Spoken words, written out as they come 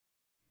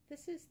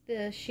This is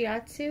the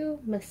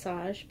Shiatsu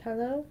massage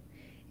pillow.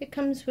 It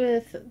comes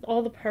with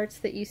all the parts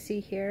that you see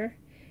here.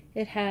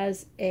 It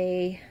has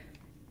a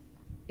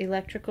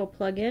electrical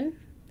plug-in,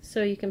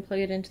 so you can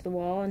plug it into the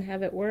wall and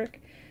have it work.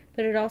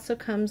 But it also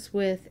comes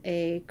with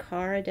a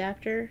car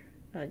adapter.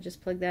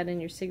 Just plug that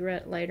in your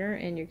cigarette lighter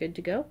and you're good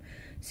to go.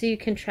 So you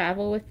can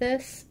travel with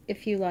this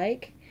if you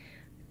like.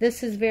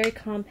 This is very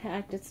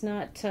compact. It's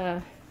not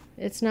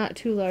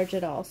too large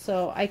at all.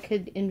 So I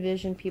could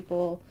envision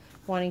people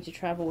wanting to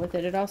travel with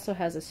it. It also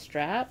has a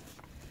strap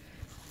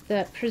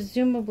that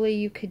presumably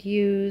you could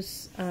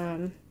use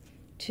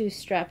to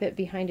strap it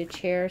behind a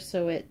chair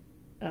so it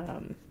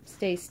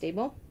stays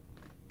stable.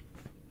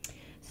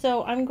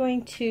 So I'm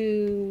going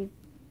to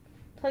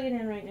plug it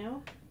in right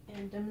now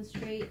and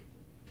demonstrate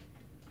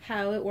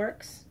how it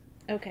works.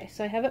 Okay,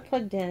 so I have it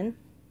plugged in.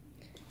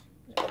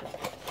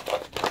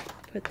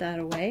 Put that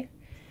away.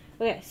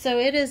 Okay, so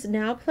it is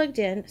now plugged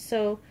in.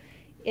 So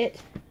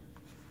it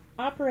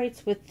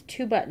operates with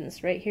two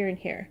buttons right here and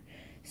here.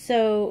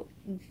 So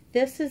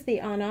this is the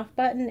on-off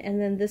button,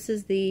 and then this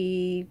is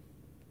the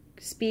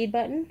speed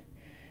button.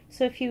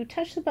 So if you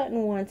touch the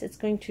button once, it's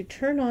going to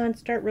turn on,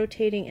 start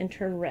rotating, and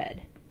turn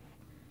red.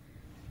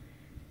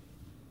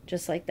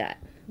 Just like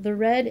that. The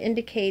red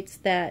indicates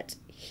that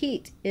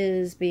heat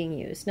is being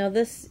used. Now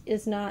this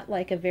is not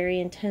like a very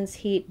intense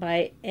heat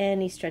by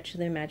any stretch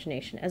of the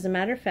imagination. As a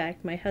matter of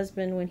fact, my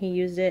husband, when he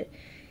used it,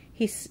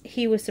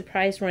 he was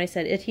surprised when I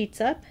said it heats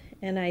up,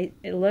 and I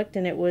looked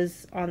and it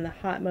was on the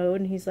hot mode,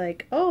 and he's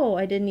like, oh,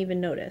 I didn't even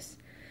notice.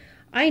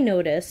 I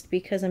noticed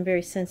because I'm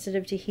very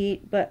sensitive to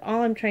heat, but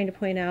all I'm trying to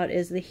point out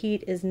is the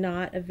heat is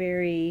not a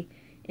very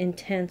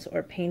intense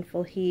or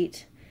painful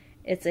heat.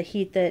 It's a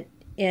heat that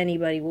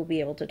anybody will be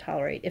able to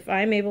tolerate. If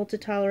I'm able to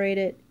tolerate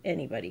it,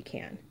 anybody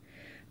can.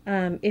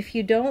 If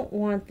you don't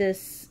want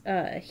this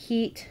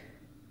heat,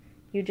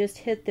 you just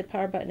hit the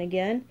power button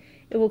again.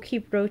 It will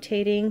keep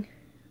rotating,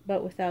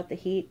 but without the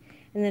heat.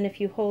 And then if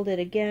you hold it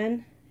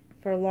again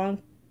for a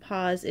long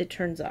pause, it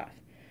turns off.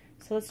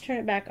 So let's turn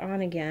it back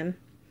on again.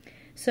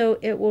 So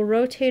it will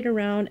rotate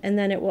around, and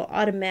then it will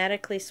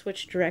automatically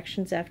switch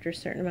directions after a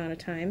certain amount of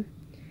time.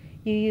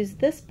 You use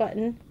this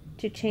button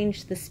to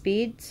change the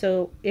speed.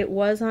 So it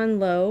was on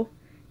low,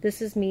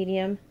 this is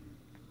medium,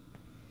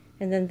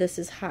 and then this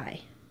is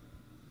high.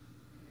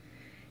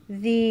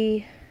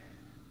 These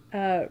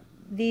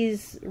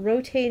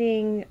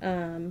rotating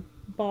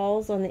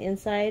balls on the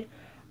inside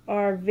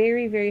are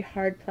very, very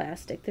hard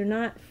plastic. They're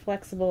not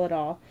flexible at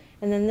all.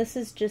 And then this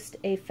is just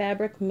a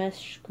fabric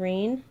mesh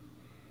screen.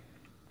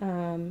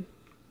 And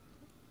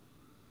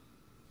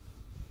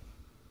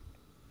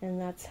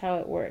that's how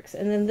it works.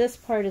 And then this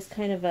part is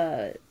kind of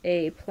a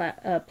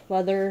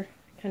pleather,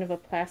 kind of a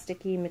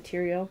plasticky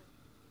material.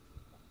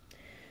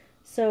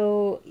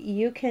 So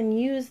you can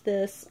use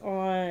this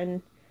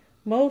on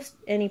most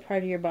any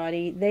part of your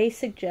body. They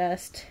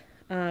suggest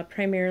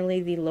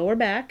primarily the lower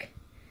back,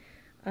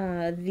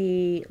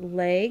 the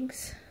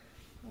legs.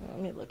 Let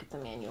me look at the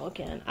manual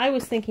again. I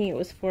was thinking it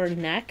was for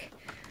neck,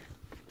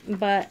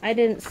 but I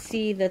didn't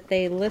see that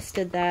they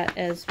listed that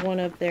as one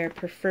of their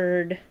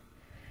preferred.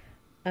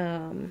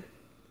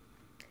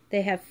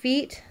 They have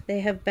feet,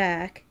 they have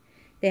back,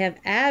 they have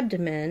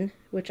abdomen,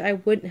 which I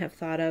wouldn't have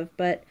thought of,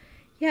 but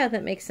yeah,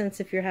 that makes sense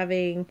if you're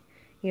having,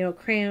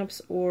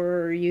 cramps,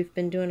 or you've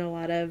been doing a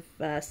lot of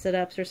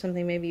sit-ups or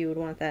something, maybe you would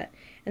want that.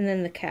 And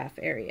then the calf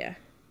area.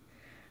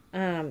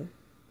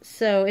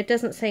 So it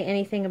doesn't say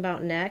anything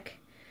about neck.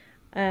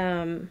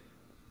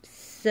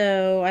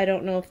 So I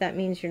don't know if that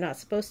means you're not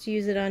supposed to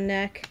use it on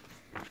neck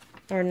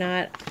or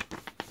not.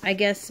 I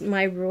guess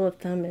my rule of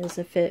thumb is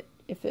if it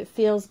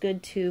feels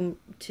good to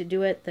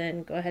do it,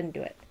 then go ahead and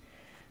do it.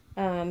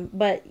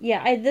 But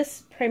yeah,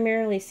 this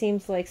primarily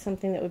seems like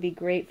something that would be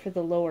great for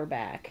the lower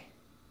back.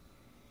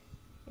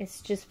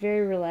 It's just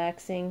very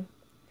relaxing.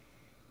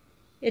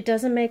 It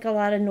doesn't make a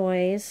lot of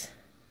noise.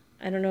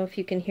 I don't know if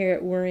you can hear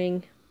it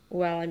whirring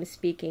while I'm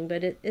speaking,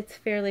 but it's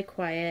fairly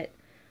quiet.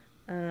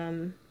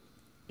 Yeah,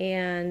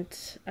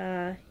 it's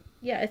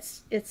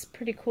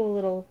pretty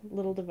cool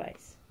little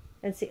device.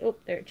 And see, oh,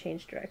 there it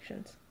changed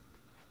directions.